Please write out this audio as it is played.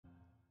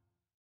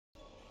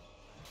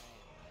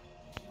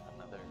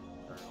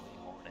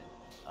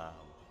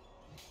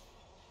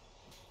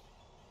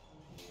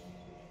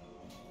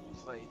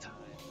Playtime.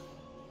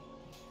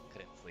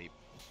 Couldn't sleep.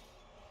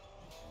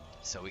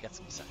 So we got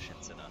some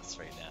sessions in us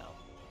right now.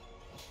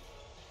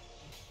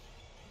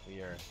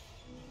 We are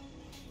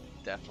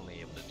definitely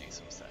able to do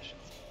some sessions.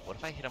 What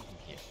if I hit him from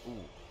here?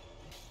 Ooh.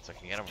 So I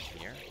can get him from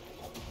here?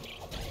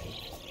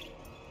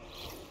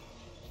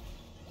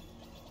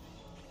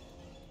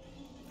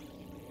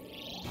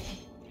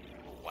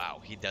 Oh, wow,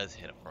 he does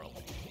hit him early.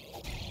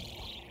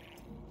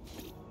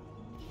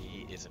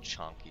 He is a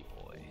chonky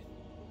boy.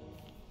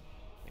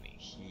 Meaning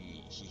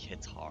he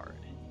hits hard.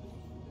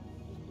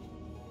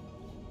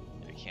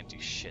 I can't do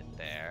shit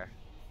there.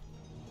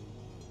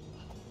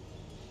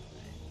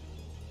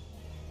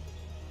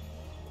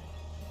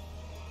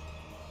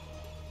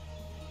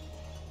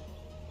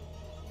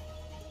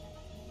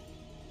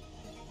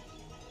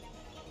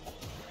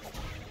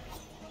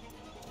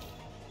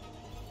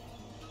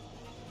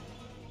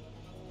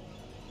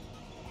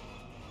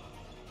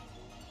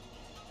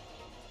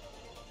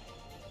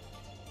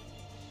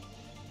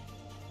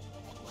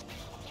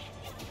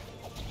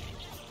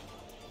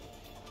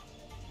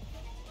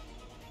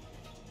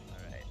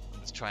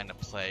 Trying to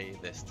play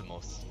this the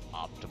most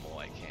optimal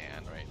I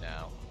can right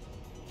now.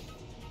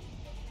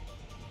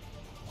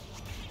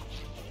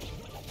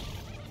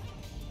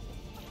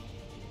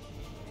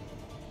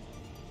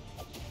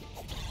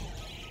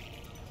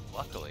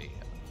 Luckily,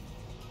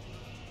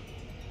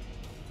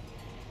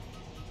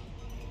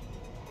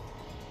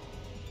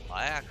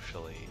 I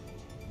actually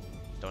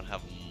don't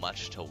have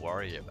much to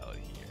worry about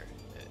here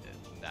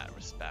in that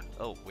respect.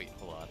 Oh, wait,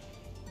 hold on.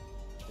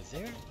 Is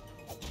there?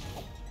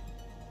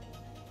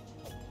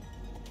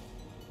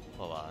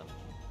 Hold on.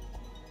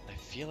 I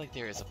feel like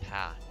there is a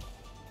path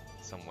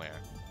somewhere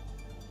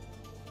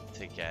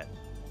to get.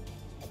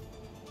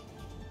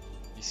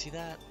 You see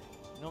that?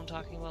 You know what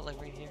I'm talking about?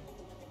 Like right here?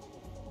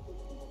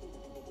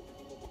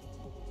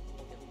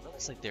 It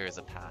looks like there is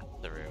a path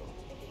through.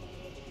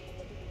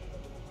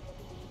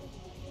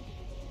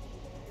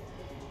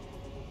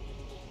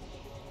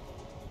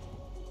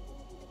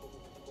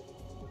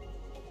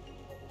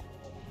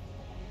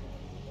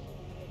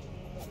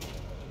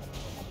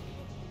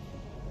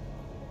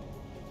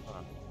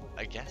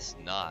 I guess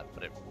not,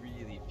 but it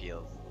really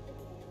feels...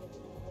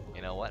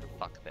 You know what?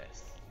 Fuck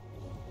this.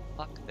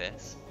 Fuck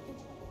this.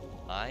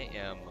 I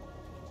am...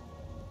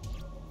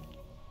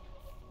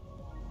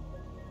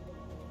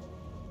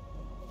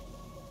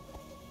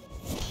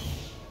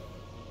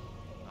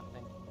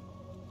 Nothing?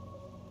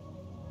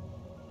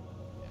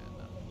 Yeah,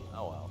 nothing.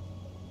 Oh well.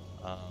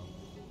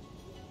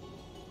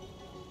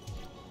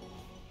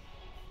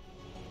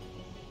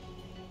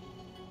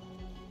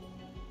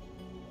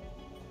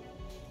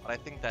 But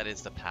I think that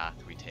is the path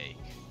we take,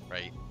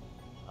 right?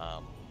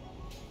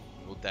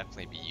 We'll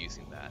definitely be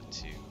using that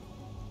to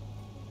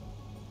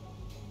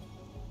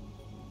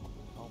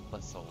help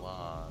us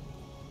along.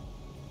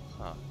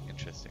 Huh,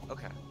 interesting.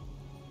 Okay.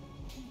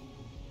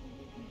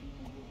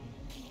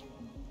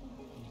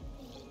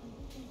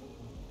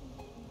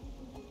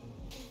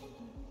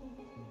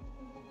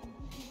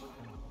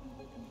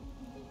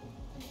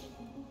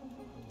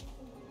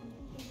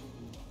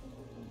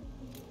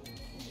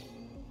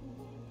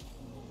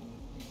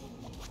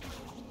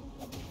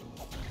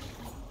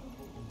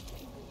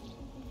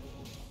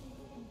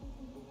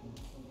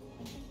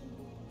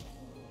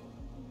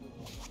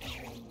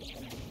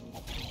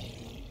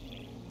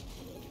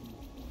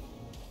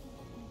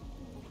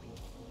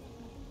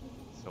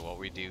 So what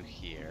we do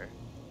here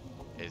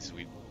is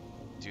we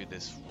do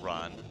this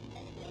run.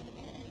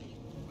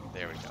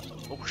 There we go.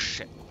 Oh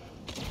shit.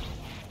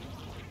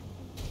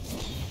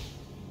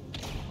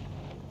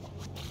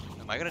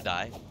 Am I gonna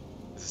die?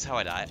 Is this how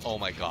I die? Oh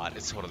my god,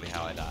 it's totally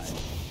how I die.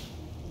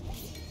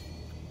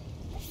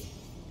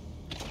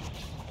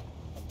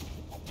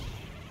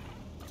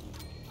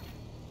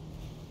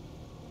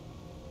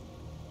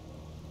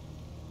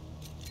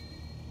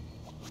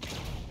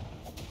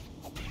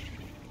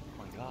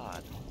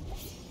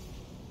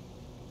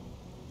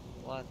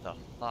 What the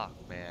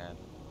fuck, man?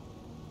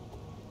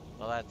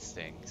 Well, that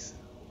stinks.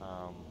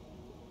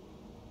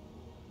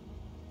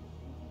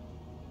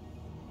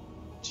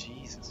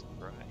 Jesus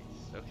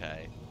Christ.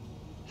 Okay.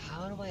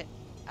 How do I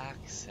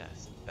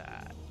access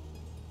that?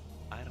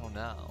 I don't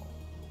know.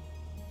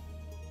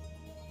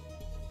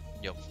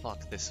 Yo,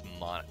 fuck this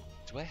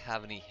Do I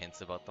have any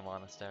hints about the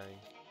monastery?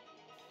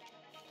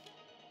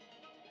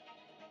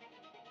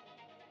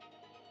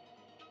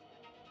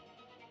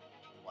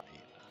 Light.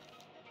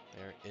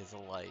 There is a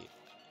light.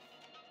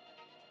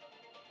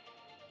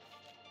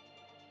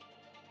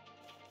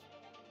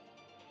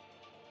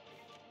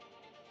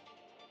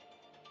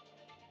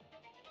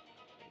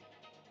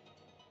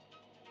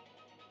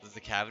 Does the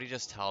cavity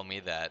just tell me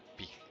that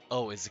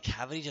oh, is the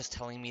cavity just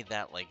telling me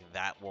that, like,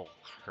 that will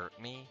hurt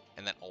me?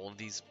 And that all of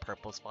these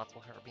purple spots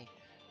will hurt me?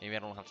 Maybe I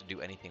don't have to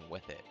do anything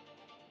with it.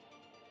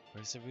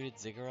 Where's the rooted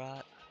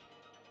ziggurat?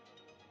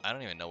 I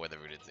don't even know where the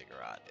rooted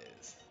ziggurat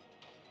is.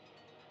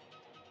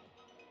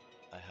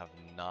 I have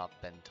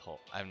not been told.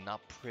 I'm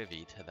not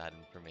privy to that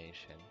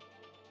information.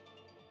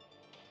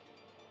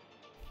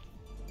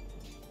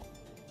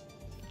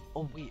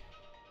 Oh, wait.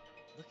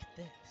 Look at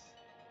this.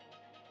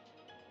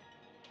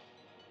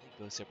 It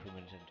goes to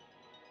permanent.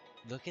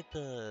 Look at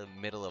the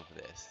middle of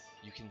this.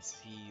 You can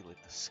see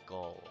like the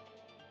skull.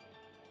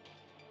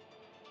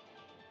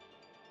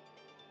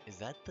 Is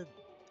that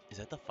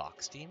the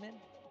fox demon?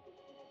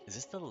 Is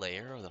this the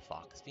lair of the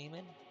fox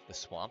demon? The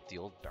swamp, the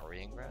old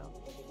burying ground?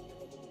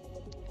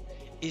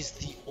 Is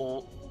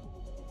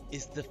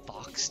the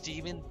fox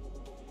demon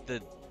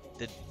the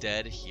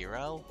dead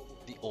hero?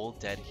 The old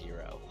dead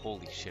hero.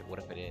 Holy shit, what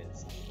if it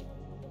is?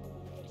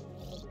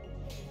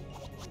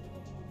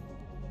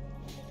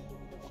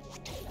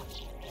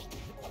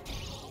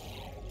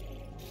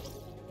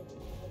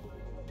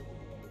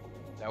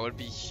 That would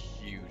be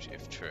huge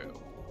if true.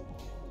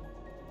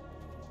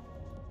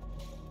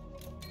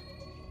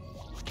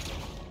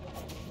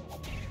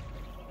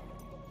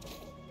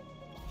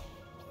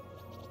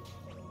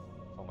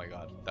 Oh my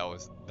god, that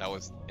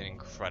was an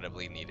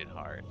incredibly needed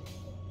heart.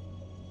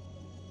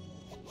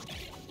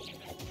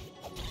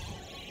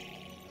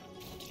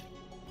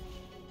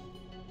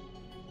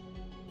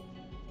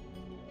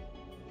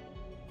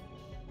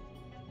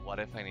 What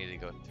if I need to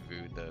go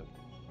through the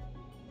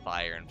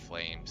fire and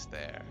flames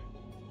there?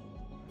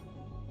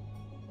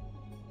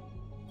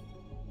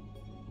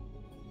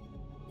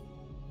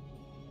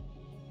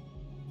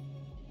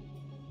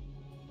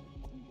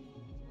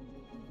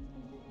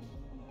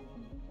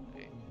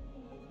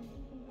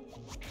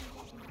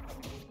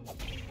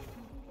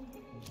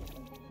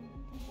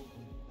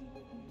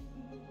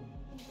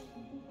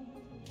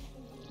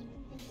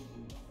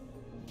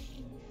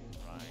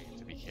 Trying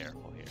to be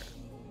careful here.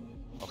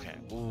 Okay.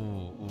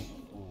 Ooh.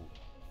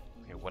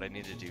 Okay, what I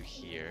need to do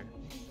here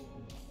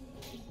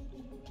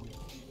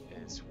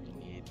is we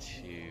need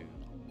to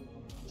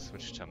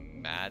switch to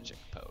magic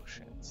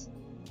potions.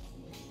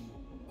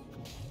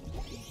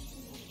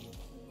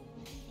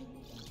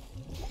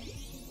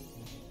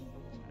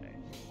 Okay.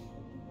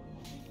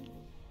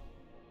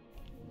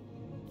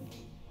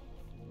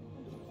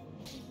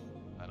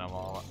 And I'm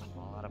all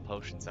out of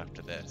potions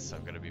after this, so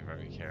I'm gonna be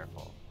very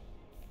careful.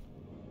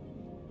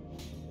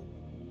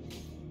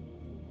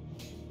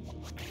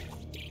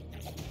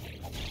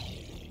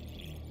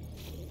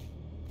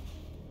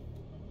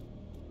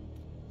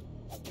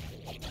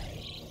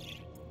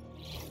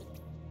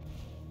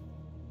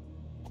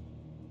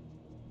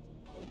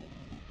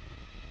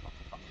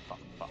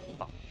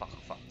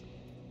 Fuck.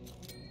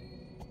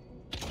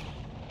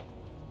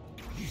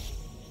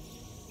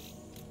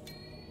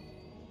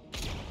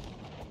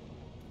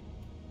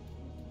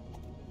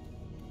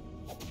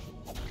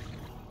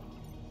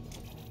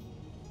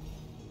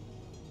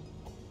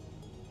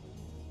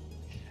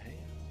 Okay,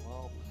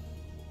 well.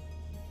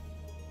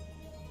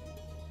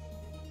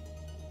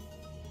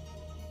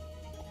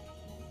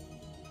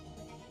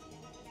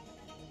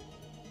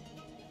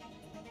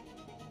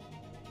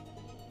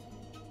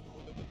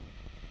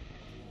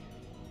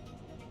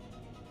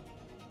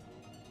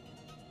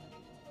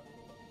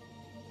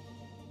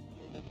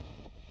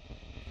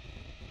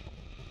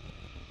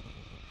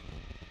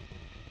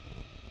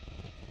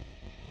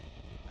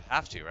 I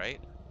have to, right?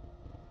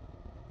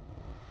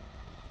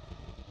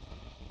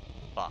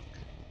 Fuck.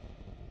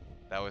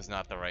 That was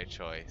not the right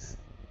choice.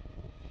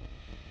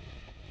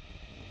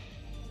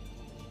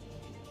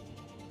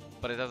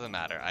 But it doesn't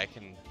matter. I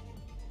can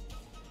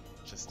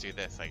just do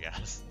this, I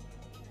guess.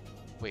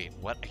 Wait,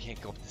 what? I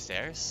can't go up the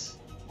stairs?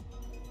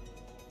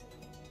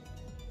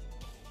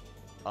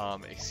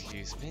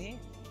 Excuse me?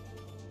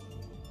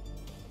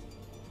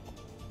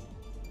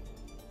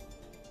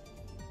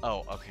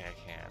 Oh, okay,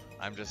 I can.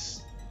 I'm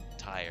just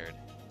tired.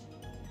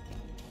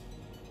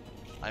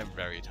 I'm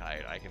very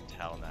tired. I can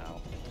tell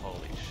now.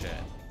 Holy shit.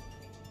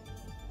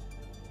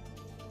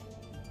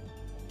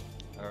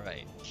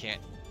 Alright,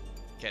 can't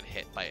get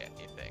hit by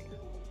anything.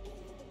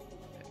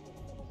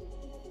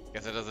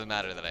 Guess it doesn't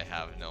matter that I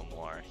have no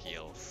more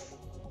heals.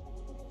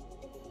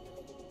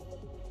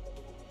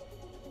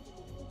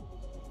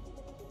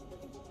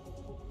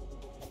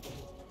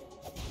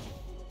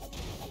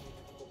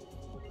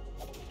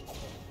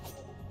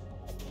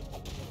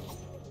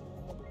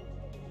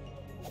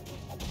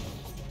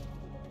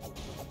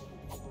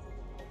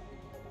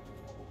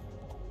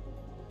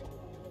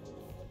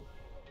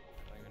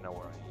 Know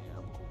where I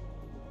am.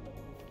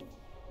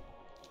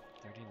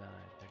 39,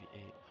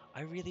 38.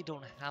 I really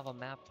don't have a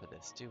map for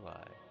this, do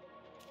I?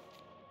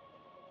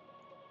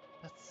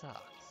 That sucks.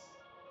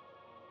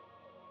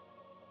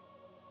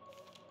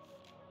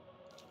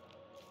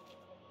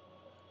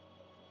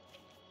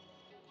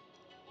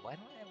 Why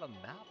don't I have a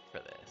map for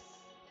this?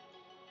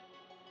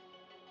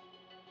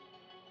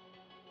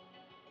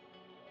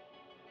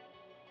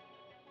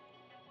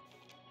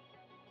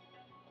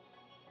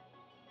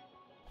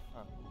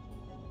 Huh.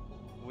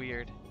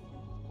 Weird.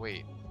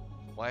 Wait,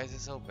 why is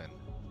this open?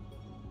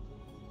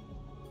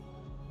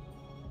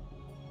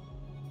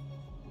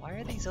 Why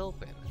are these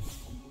open?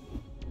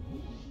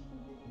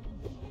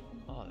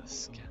 Oh,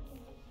 the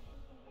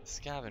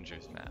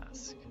scavenger's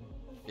mask.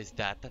 Is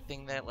that the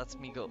thing that lets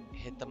me go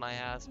hit the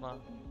miasma?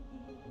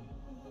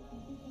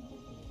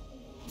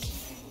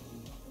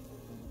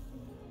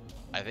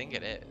 I think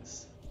it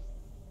is.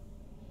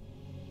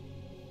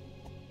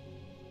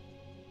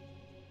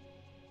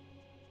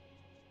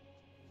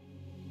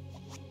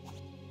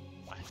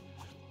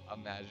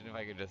 Imagine if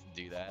I could just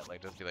do that,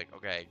 like just be like,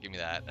 okay, give me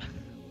that.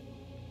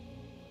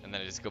 And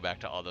then I just go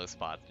back to all those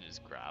spots and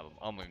just grab them.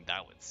 Oh, I mean,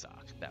 that would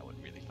suck. That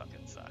would really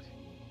fucking suck.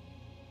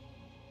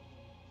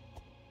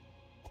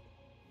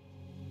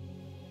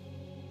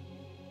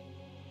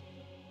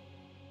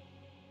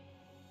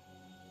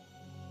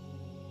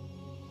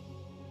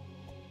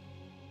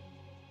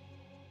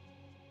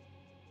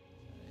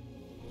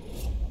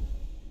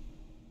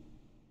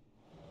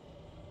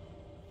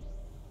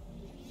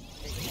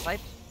 If I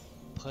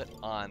put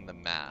on the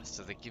mask,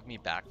 does it give me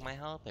back my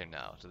health or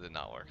no? Does it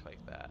not work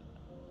like that?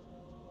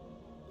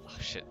 Oh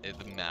shit,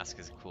 the mask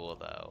is cool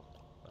though.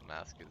 The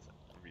mask is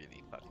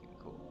really fucking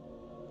cool.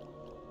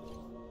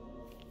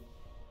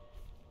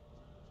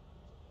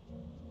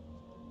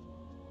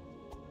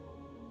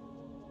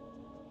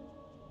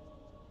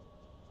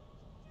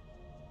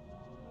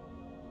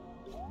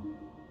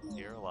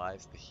 Here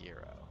lies the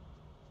hero.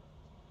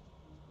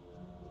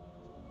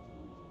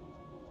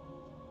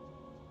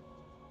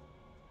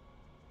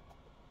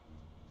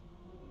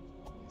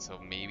 So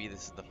maybe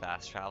this is the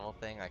fast travel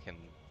thing. I can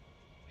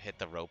hit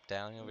the rope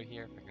down over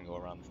here. I can go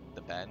around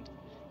the bend.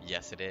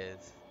 Yes, it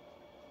is.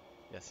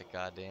 Yes, it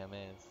goddamn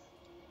is.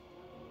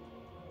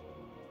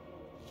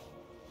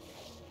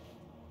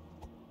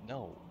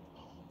 No.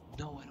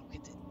 No, I don't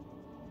get to.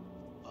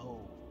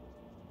 Oh.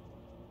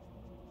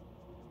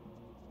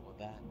 Well,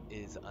 that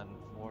is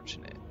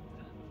unfortunate.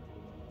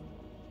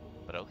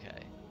 But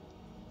okay.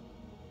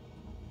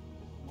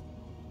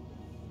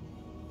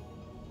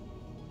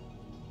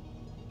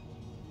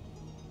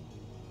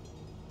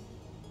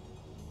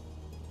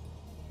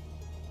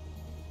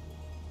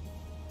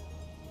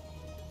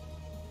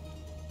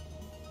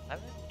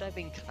 Haven't I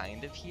been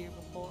kind of here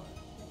before?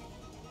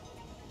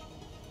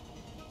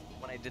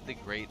 When I did the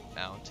Great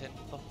Mountain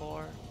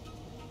before?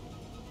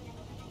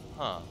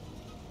 Huh.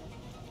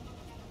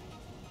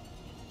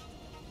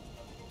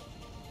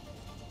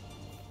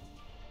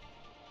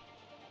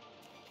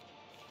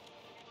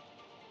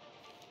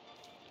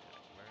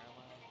 Where am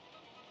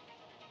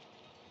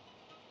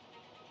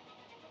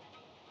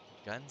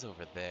I? Gun's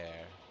over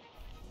there.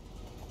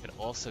 Could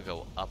also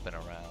go up and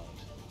around.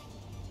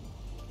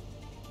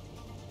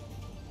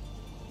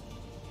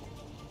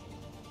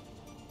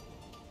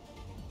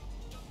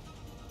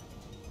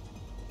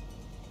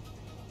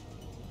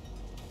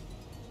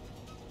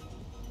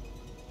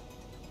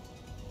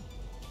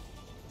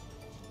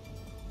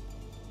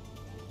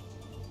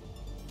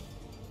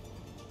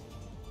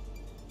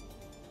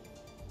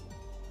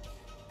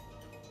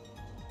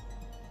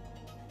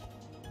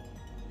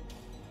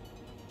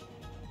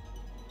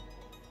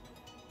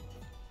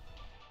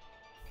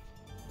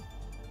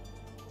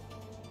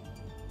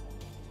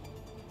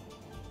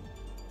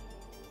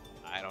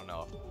 I don't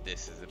know if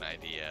this is an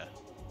idea.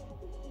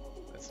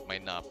 This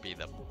might not be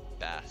the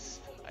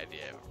best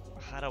idea.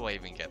 How do I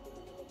even get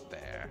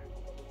there?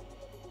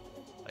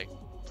 Like,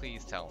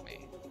 please tell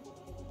me.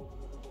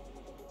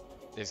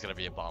 There's gonna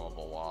be a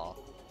bombable wall.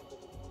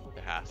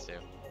 There has to.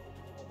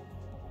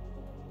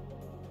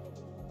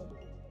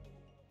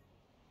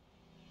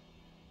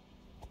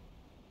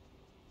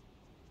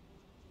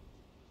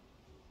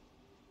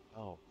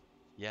 Oh,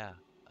 yeah,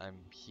 I'm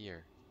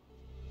here.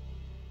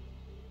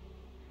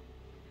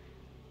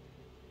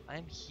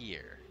 I'm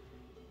here.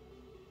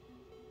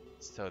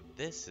 So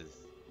this is...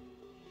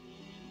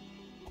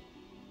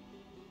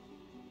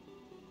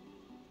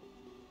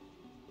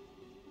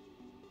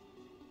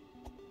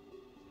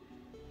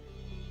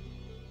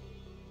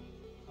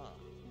 Huh.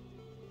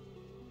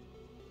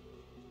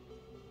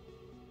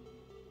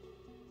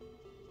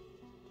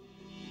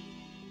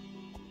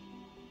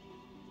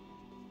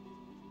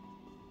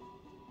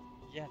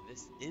 Yeah,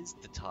 this is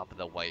the top of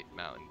the White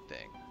Mountain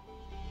thing.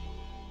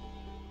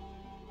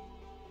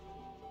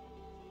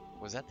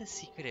 Was that the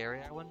secret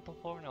area I went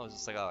before? And I was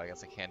just like, oh, I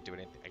guess I can't do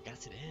anything. I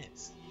guess it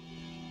is.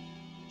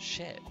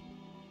 Shit.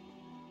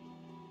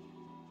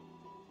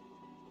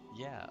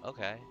 Yeah,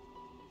 okay.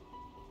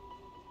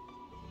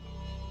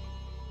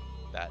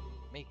 That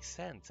makes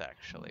sense,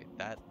 actually.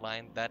 That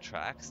line, that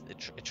tracks.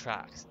 It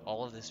tracks.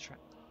 All of this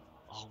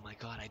Oh my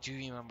god, I do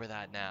remember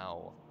that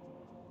now.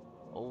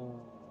 Oh,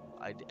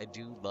 I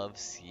do love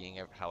seeing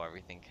how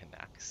everything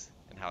connects.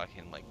 And how I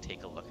can, like,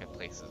 take a look at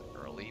places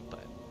early,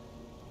 but...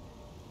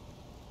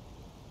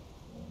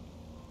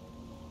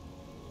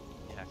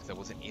 Yeah, because I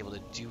wasn't able to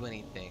do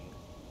anything.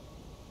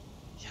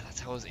 Yeah, that's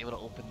how I was able to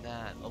open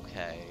that.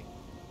 Okay.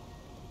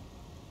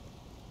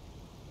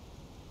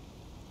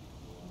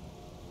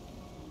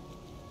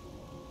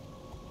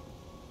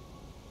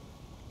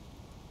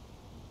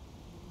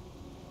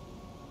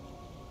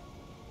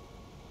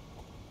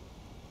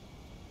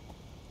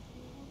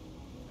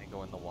 Can I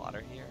go in the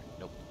water here?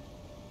 Nope.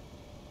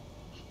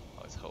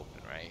 I was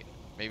hoping, right?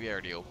 Maybe I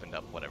already opened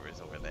up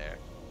whatever's over there.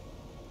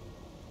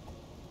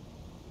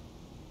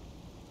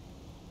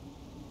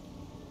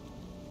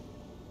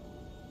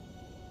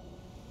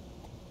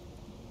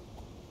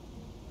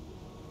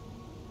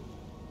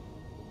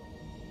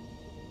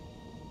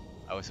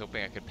 I was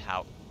hoping I could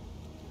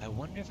I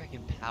wonder if I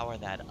can power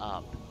that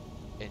up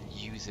and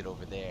use it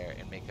over there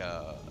and make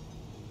a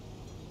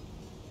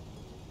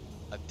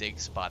dig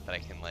spot that I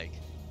can like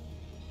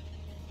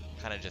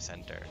kind of just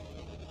enter.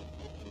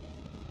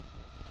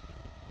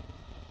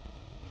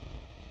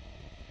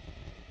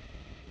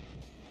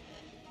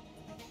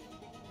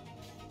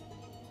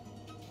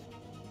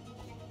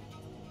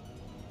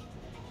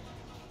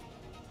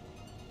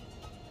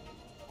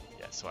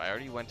 Yeah, so I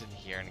already went in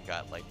here and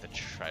got like the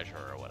treasure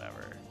or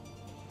whatever.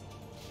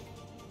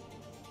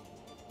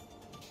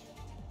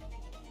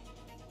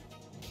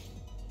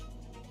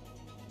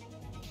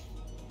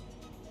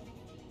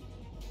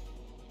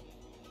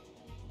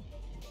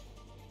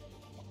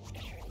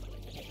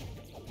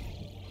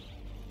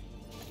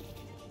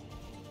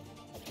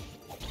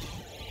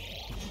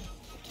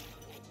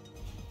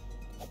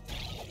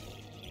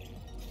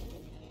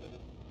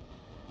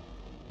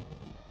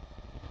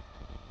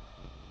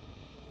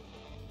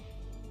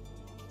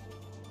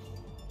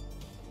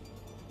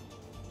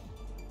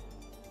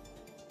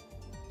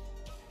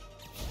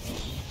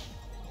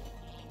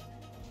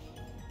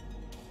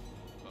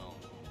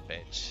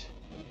 Bitch.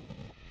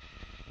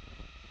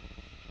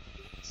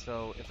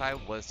 So if I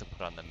was to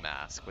put on the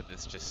mask, would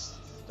this just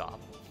stop?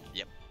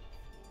 Yep.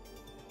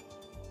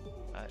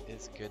 That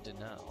is good to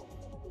know.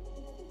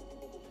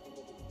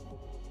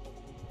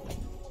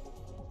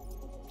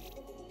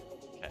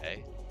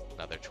 Okay,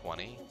 another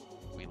 20.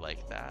 We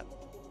like that.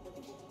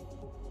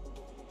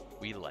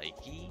 We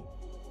likey.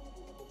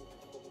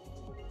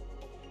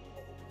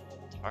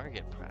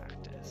 Target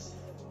practice.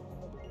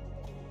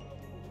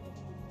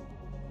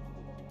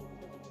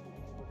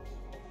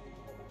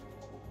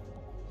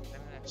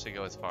 Actually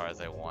go as far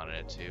as I wanted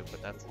it to,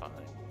 but that's fine.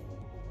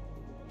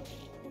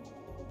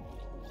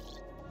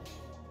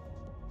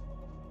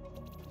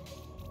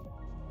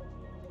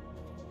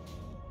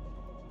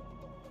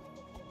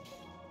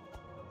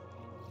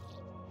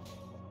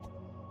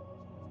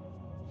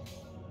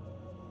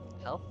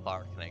 How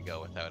far can I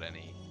go without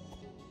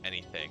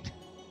anything?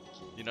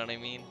 You know what I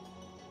mean?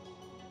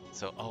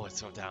 So, oh, it's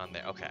so down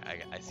there. Okay,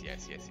 I see. I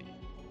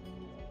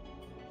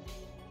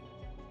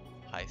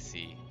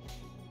see.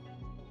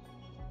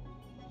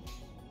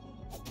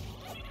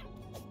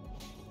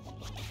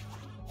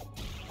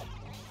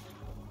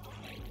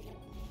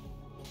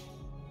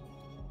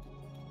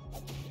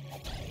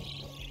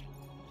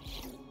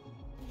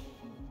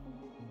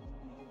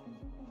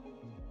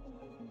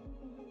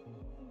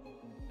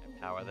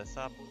 Power this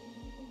up.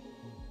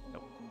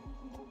 Nope.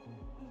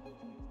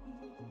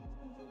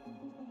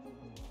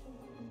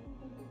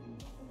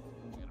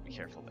 We gotta be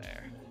careful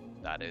there.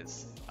 That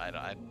is,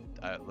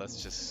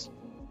 let's just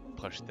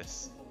push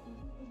this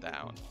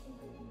down.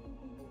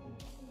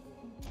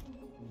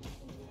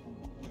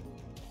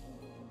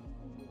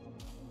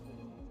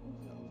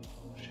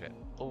 Shit.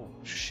 Oh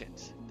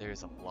shit.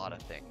 There's a lot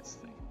of things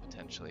they can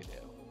potentially do.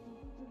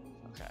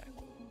 Okay.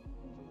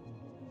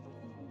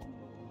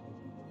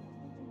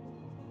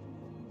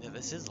 Yeah,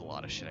 this is a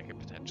lot of shit I could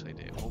potentially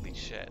do. Holy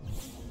shit.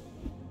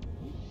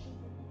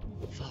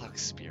 Fuck,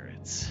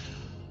 spirits.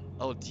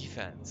 Oh,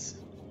 defense.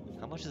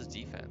 How much is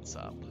defense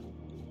up?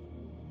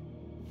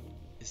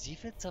 Is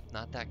defense up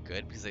not that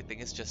good? Because I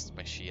think it's just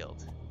my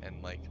shield.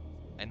 And like,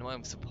 I know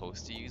I'm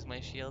supposed to use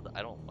my shield.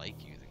 I don't like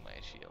using my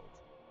shield.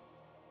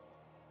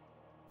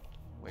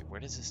 Wait, where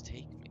does this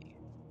take me?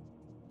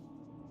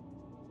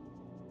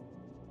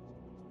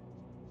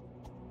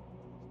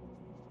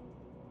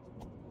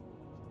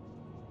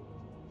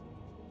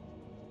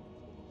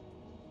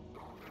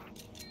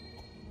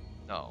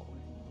 No.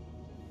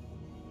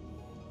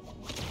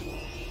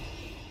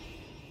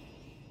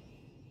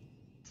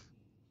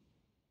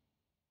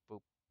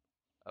 Boop.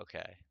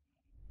 Okay.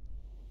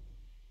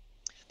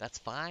 That's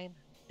fine.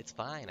 It's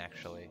fine,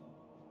 actually.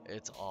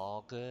 It's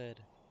all good.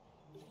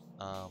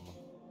 So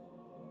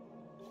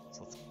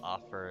let's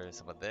offer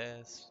some of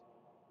this.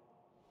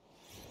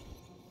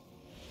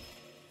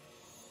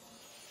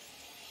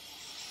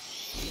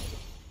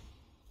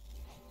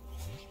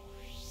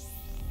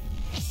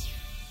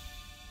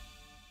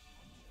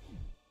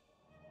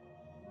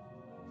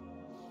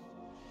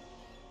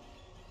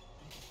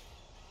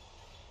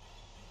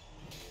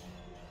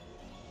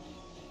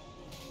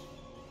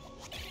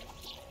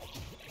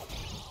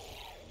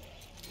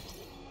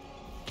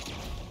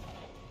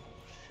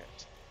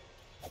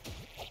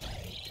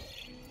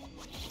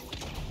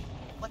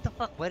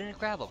 Fuck, why didn't it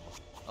grab him?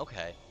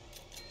 Okay.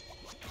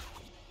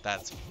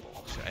 That's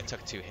bullshit. I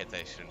took 2 hits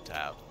I shouldn't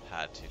have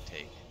had to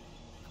take.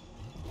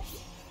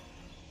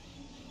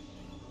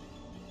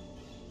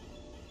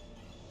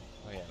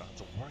 Oh yeah, I don't have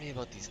to worry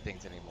about these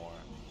things anymore.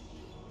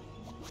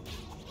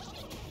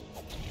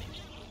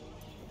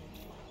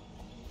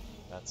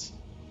 That's...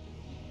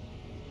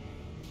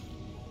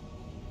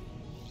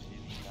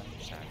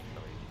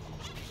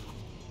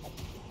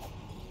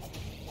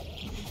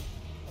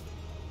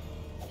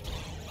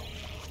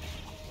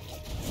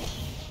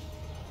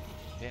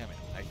 Damn it,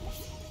 I'm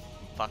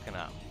fucking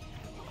up.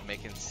 I'm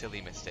making silly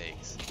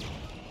mistakes.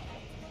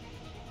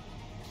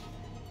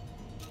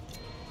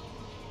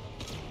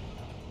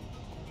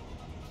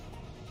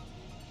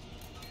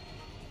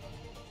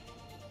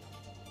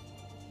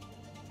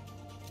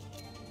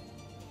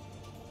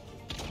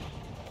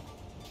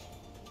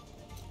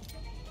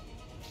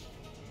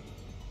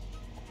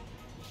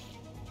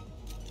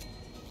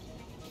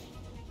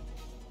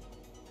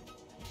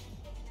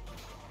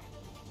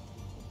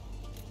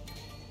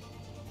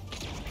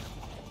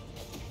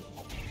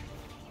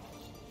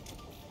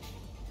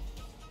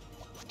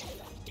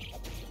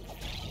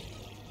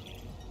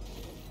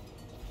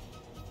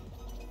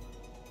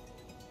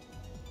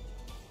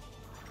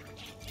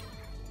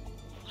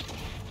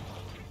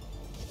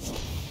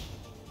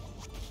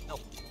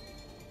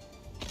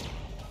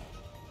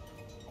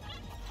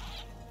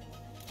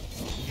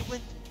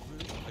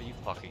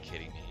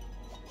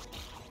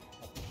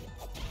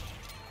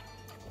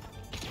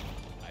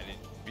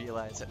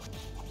 realize it.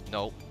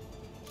 Nope.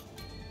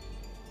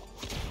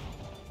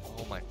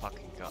 Oh my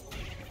fucking god.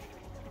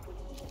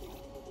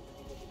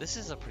 This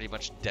is a pretty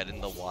much dead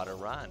in the water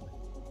run.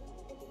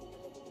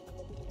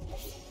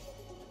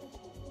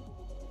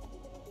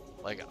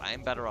 Like,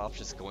 I'm better off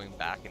just going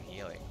back and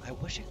healing. I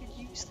wish I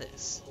could use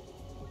this.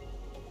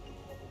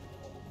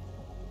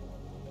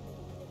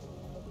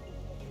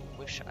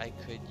 Wish I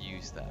could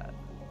use that.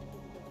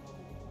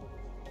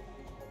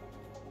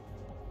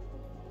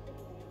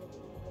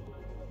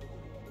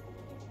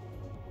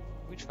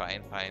 We try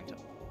and find...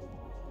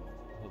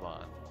 Hold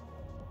on.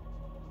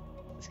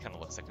 This kind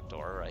of looks like a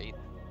door, right?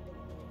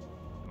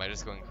 Am I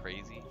just going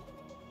crazy?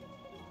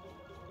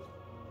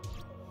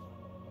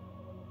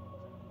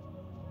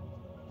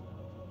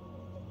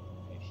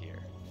 Right here.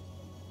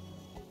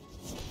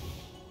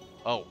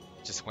 Oh,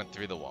 just went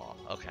through the wall.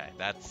 Okay,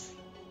 that's...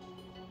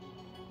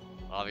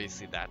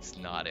 Obviously that's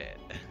not it.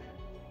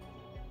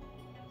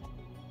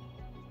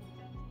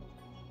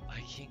 I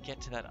can't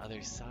get to that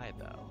other side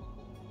though.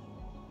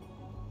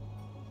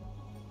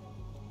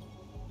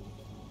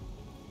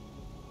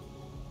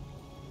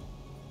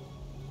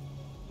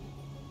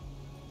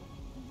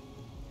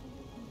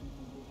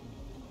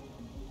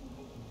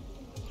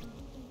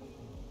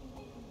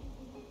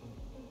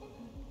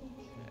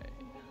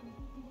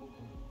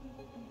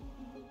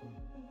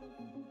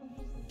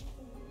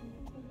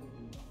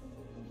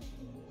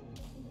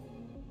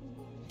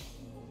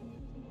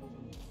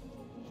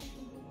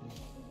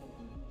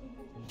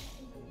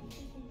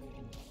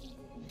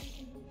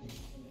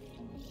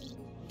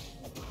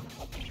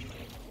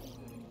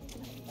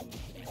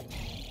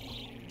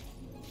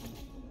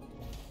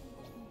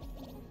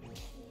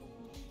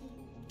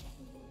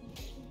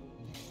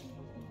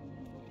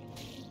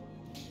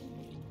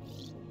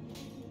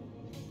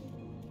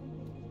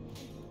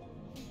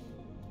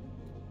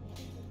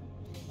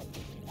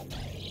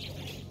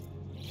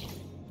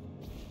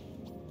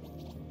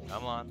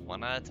 Come on,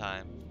 one at a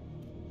time.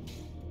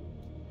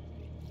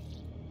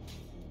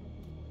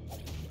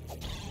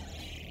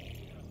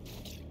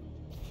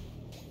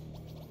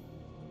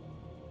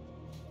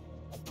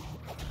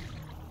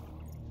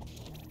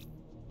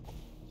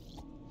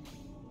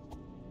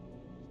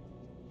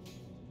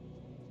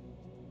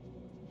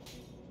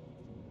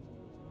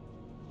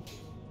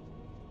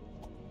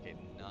 Okay,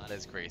 not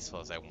as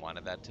graceful as I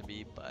wanted that to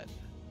be, but...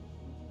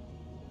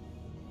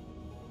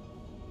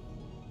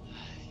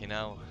 You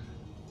know...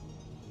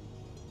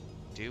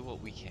 Do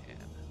what we can,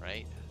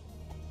 right?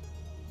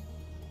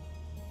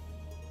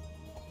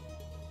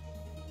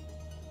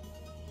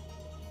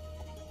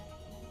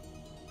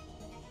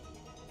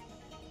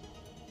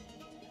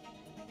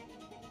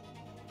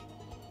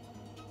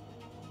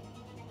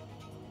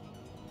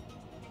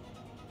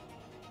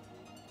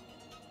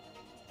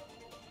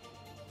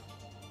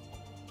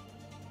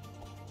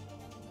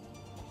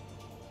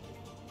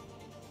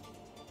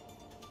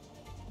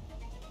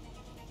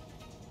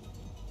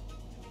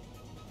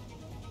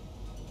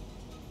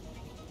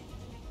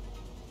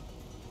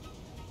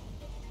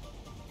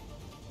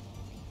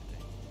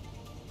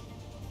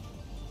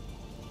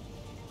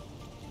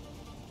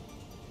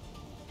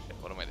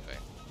 What am I doing?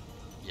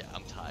 Yeah,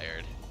 I'm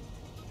tired.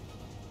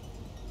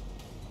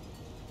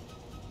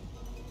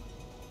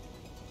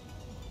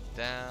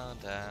 Down,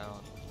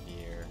 down,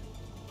 here.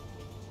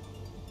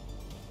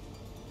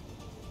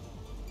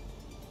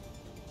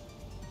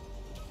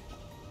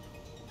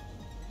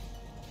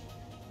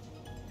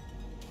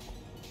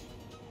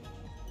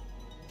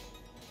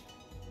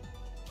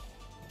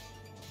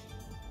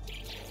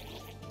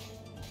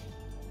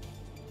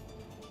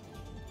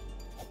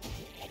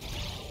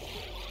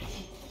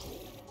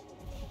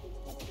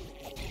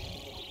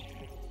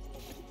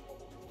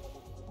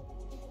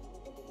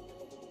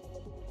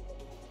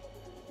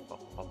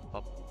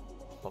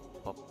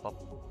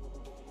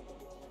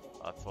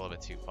 That's a little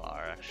bit too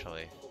far,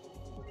 actually.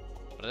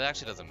 But it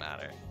actually doesn't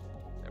matter.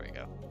 There we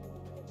go.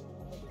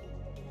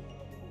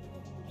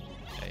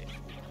 Hey.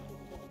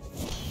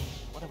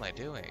 What am I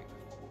doing?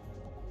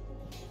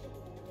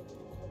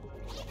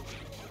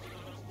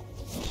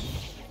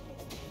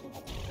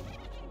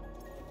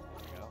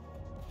 There we go.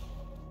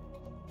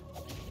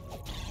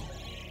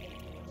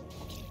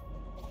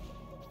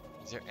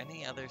 Is there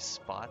any other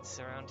spots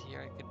around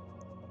here I could...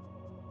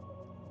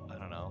 I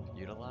don't know,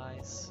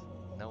 utilize?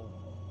 No.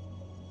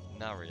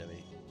 Not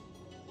really.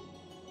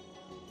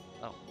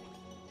 Oh,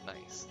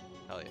 nice.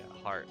 Hell yeah,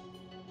 heart.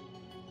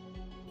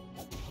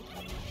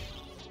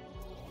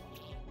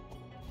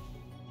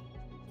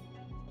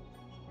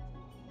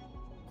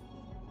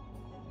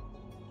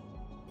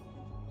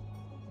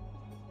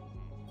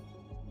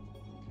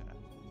 Okay.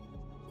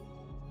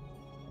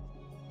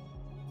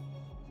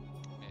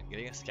 Man,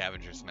 getting a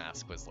scavenger's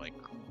mask was like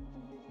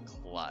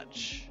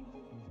clutch.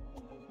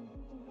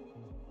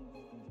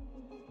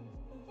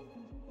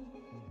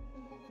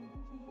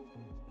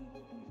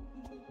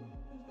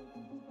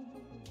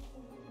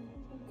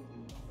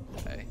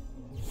 Okay.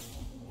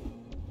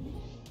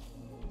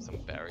 Some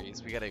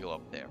berries. We gotta go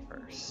up there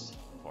first,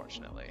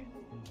 unfortunately.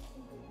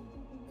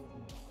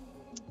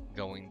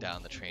 going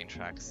down the train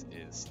tracks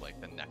is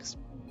like the next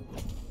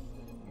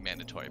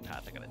mandatory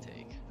path I gotta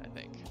take, I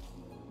think.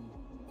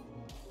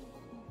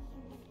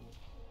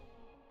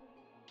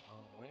 Oh,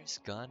 where's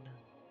Gun?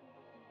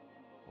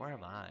 Where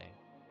am I?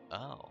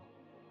 Oh.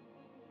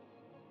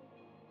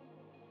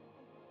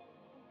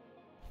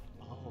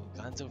 Oh,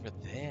 Gun's over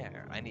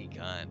there. I need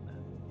Gun.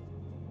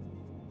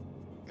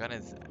 Gun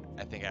is,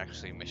 I think,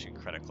 actually mission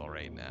critical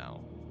right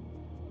now.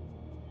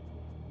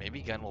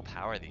 Maybe Gun will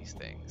power these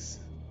things.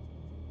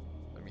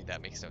 I mean,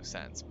 that makes no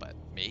sense, but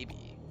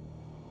maybe.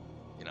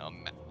 You know,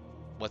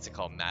 what's it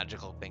called?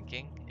 Magical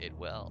thinking? It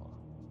will.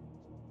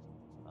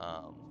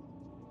 How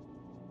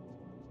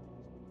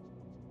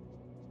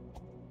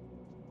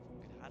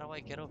do I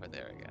get over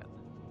there again?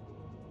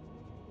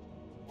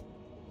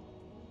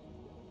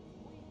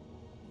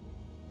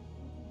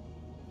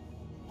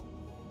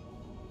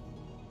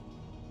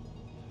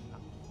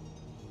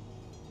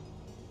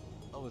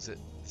 Oh, is it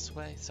this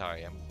way?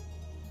 Sorry,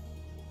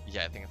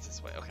 yeah, I think it's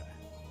this way. Okay.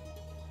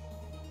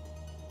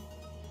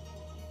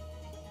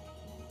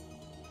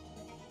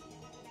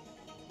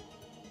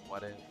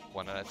 What if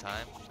one at a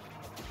time?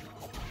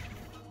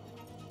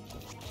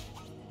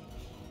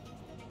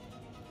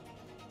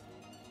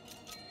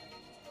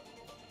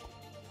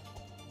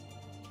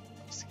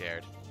 I'm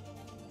scared.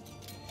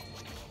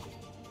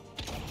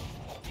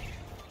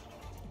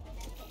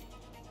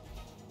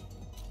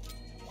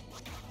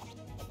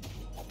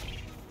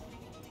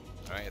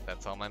 Alright,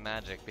 that's all my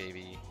magic,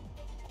 baby.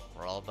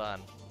 We're all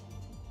done.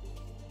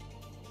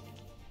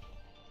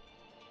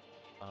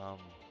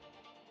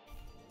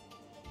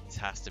 This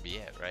has to be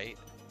it, right?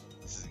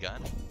 This is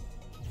Gun?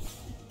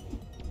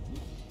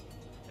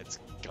 It's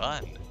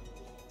Gun!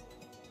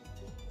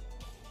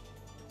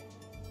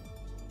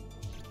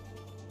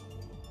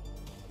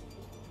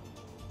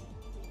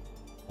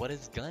 What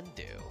does Gun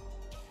do?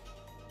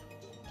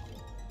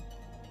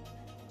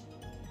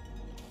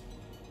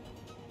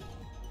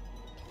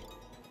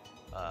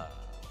 I'm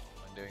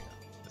doing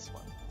this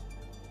one.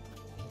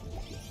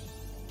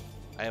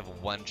 I have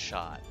one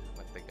shot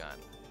with the gun.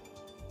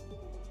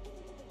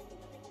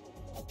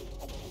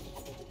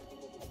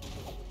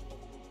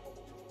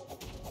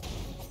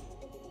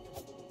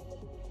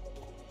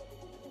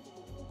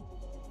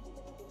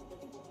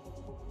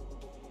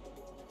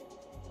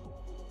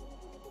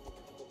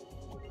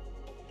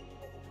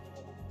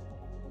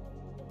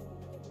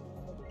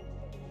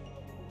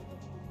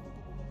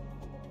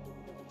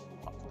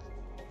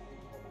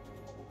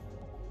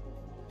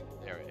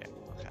 There we go.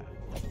 Okay.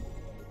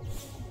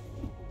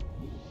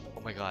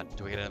 Oh my god,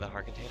 do we get another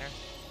heart container?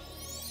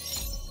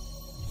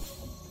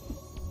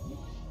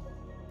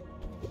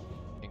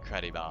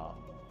 Incredible.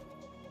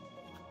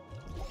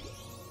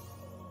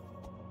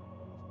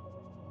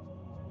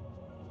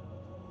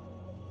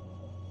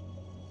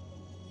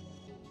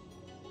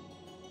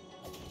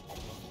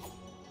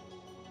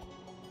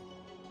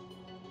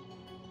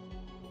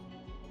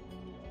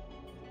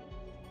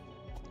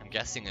 I'm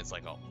guessing it's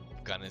like a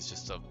gun is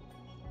just a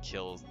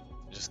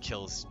just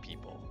kills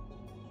people.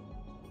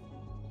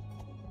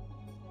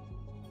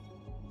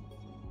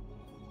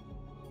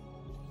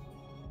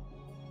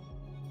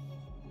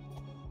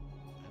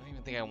 I don't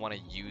even think I want to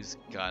use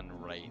gun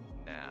right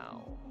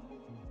now.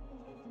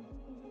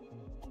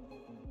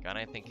 Gun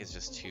I think is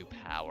just too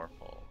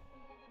powerful.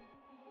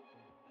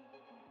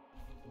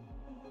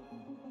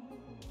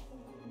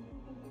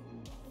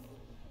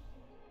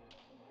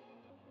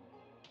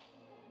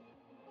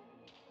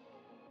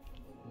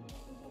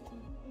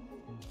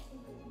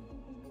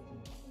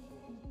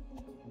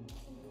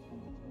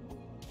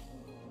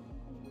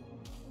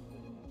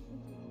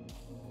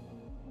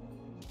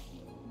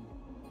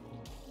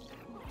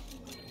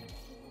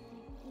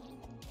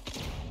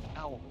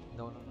 Ow!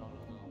 No, no, no, no, no.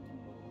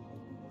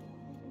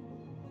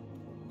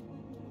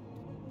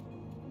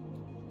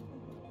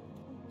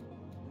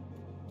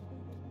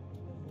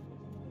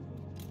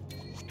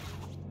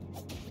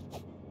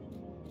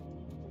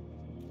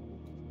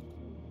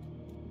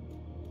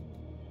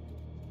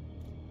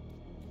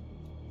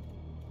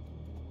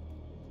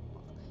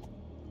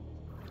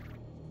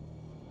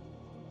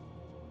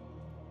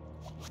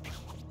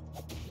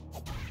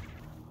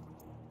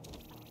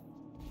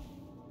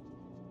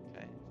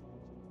 Okay.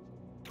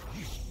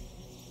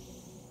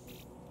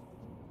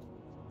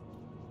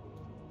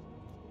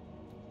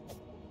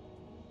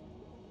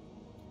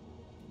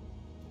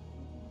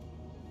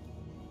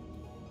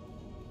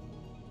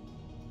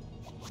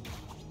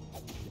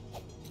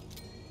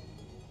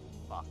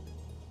 Fuck.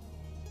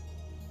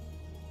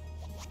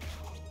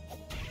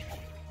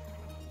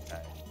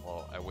 Okay,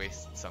 well, I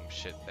wasted some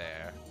shit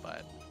there,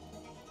 but...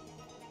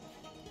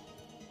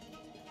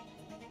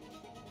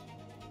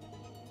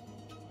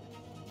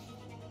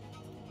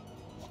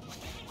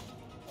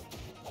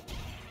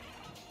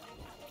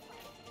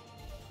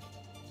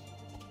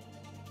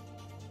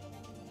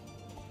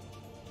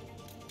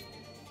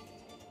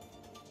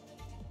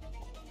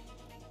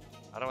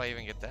 How do I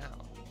even get down?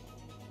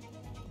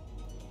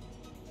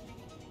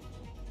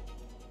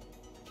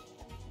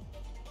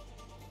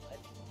 What?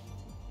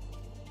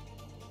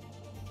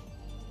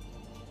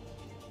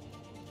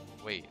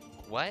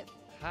 What?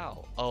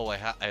 How? Oh,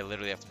 I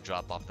literally have to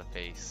drop off the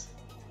face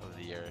of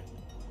the earth.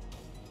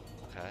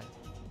 Okay.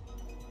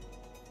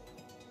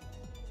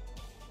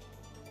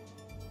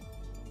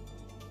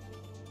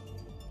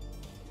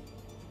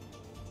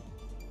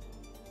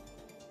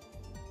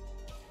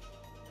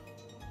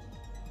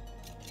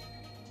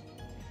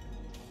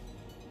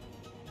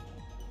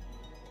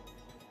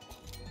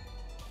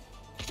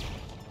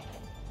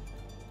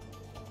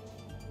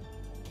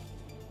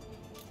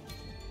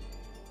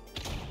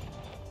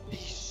 He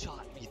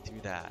shot me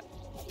through that.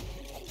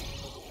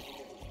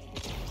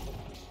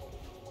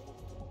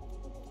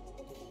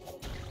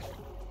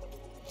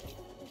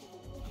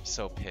 I'm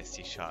so pissed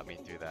he shot me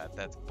through that.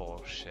 That's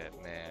bullshit,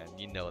 man.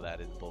 You know that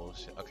is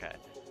bullshit. Okay.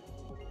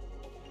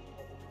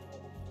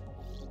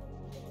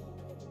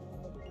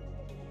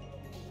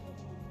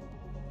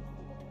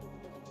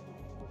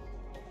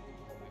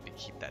 Maybe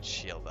keep that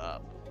shield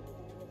up.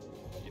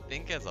 You'd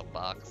think as a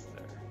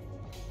boxer,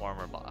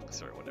 former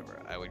boxer or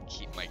whatever, I would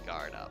keep my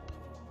guard up.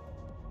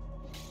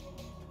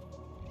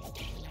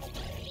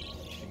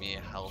 Give me a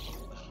health.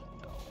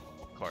 No,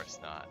 of course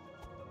not.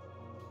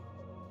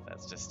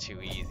 That's just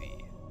too easy.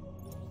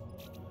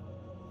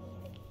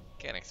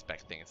 Can't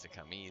expect things to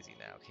come easy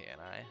now, can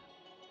I?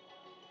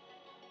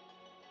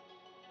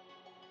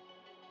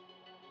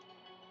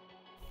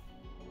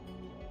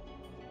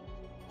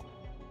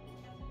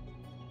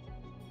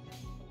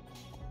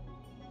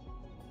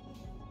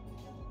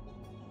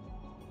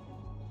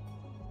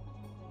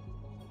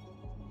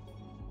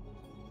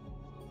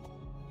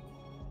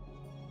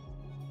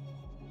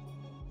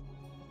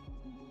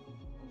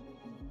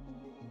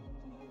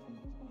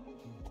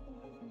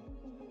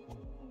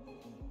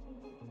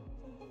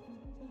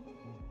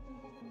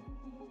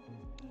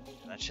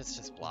 That shit's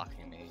just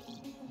blocking me.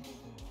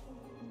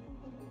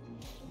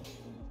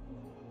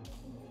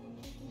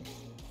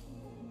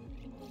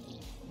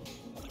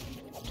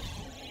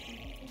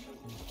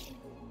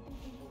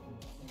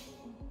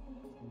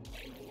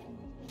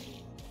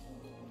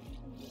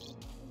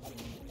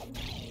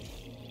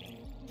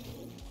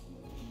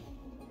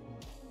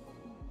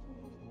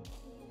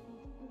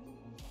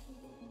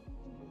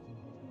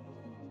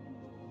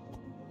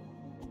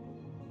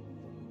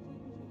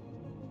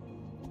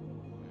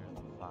 Where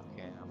the fuck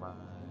am I?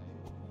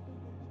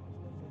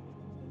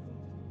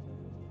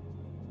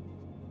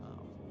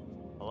 Oh.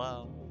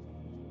 Hello?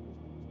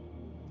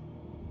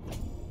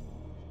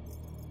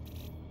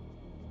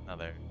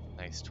 Another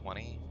nice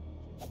 20.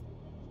 I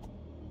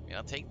mean,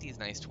 I'll take these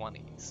nice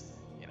 20s,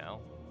 you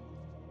know?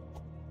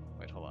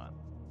 Wait, hold on.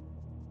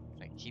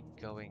 Can I keep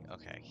going?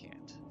 Okay, I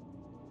can't.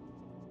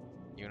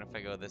 Even if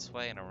I go this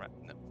way and around.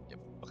 No, yep,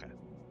 okay.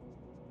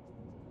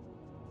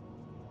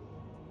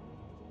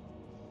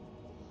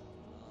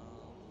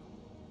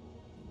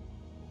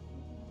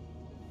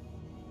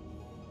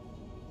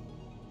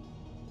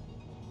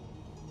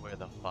 Where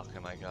the fuck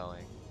am I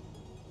going?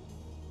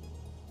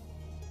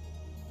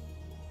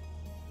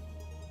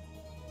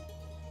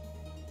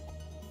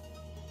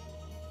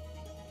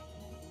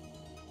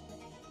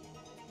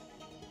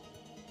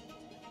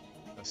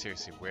 No,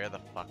 seriously, where the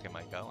fuck am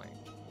I going?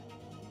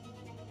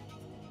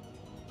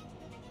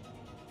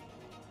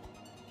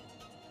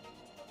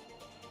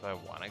 Do I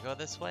want to go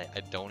this way? I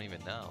don't even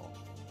know.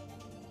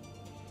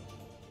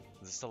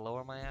 Is this to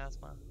lower my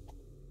asthma?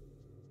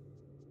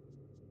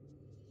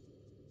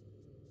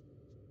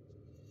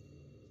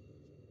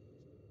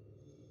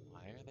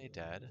 Why are they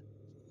dead?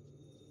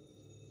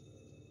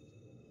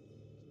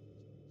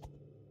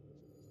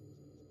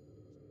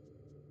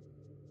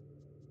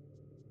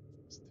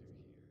 What's through here?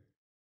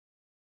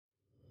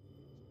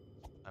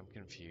 I'm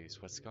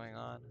confused. What's going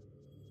on?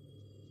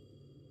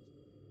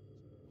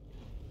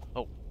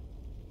 Oh.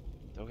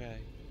 Okay.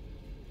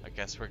 I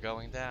guess we're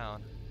going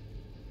down.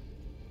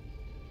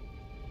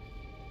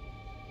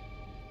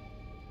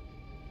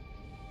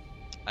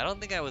 I don't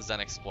think I was done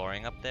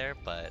exploring up there,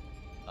 but,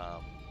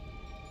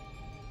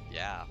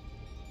 yeah.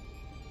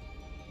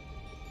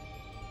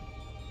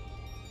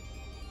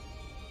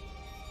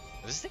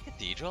 Is this the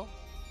cathedral?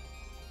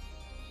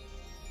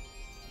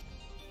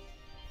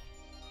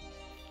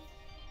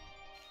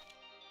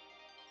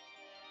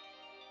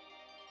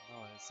 No,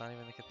 it's not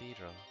even the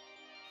cathedral.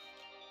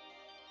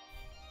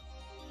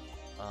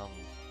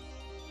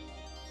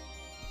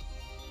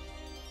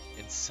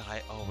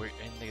 Inside. Oh, we're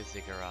in the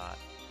ziggurat.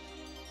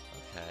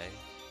 Okay.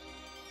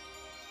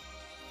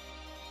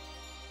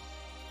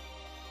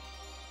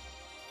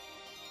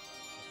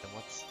 Then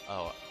what's?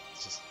 Oh,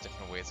 it's just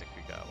different ways it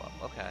could go up.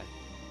 Okay.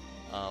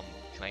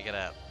 Can I get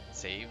a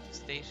save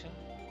station?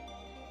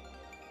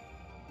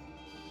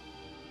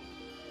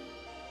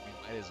 We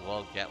might as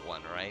well get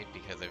one, right?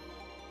 Because I've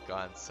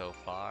gone so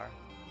far.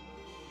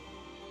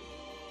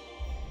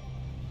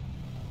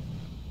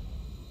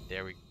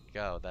 There we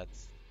go.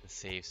 That's the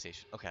save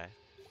station. Okay.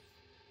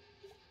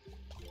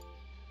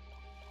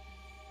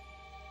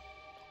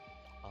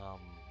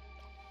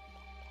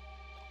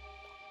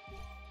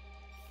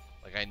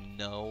 Like I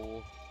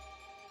know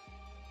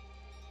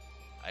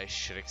I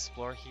should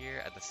explore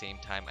here. At the same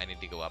time, I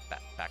need to go up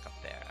back up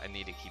there. I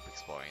need to keep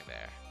exploring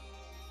there.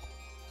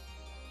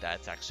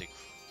 That's actually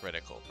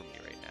critical for me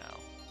right now.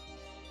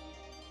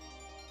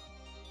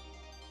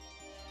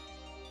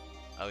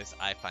 At least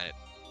I find it.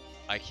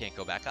 I can't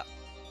go back up.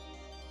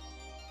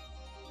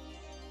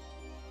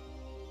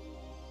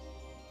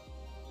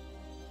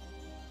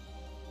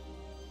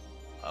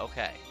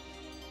 Okay.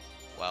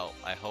 Well,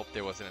 I hope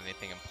there wasn't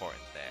anything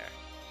important there.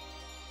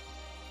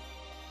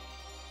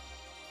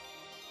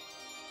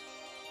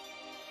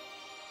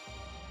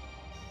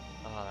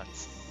 Oh, that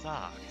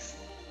sucks.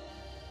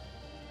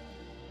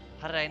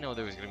 How did I know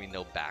there was gonna be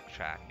no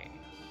backtracking?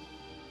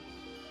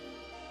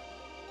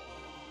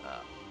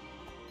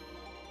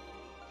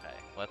 Okay,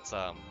 let's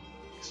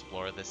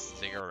explore this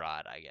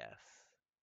ziggurat, I guess.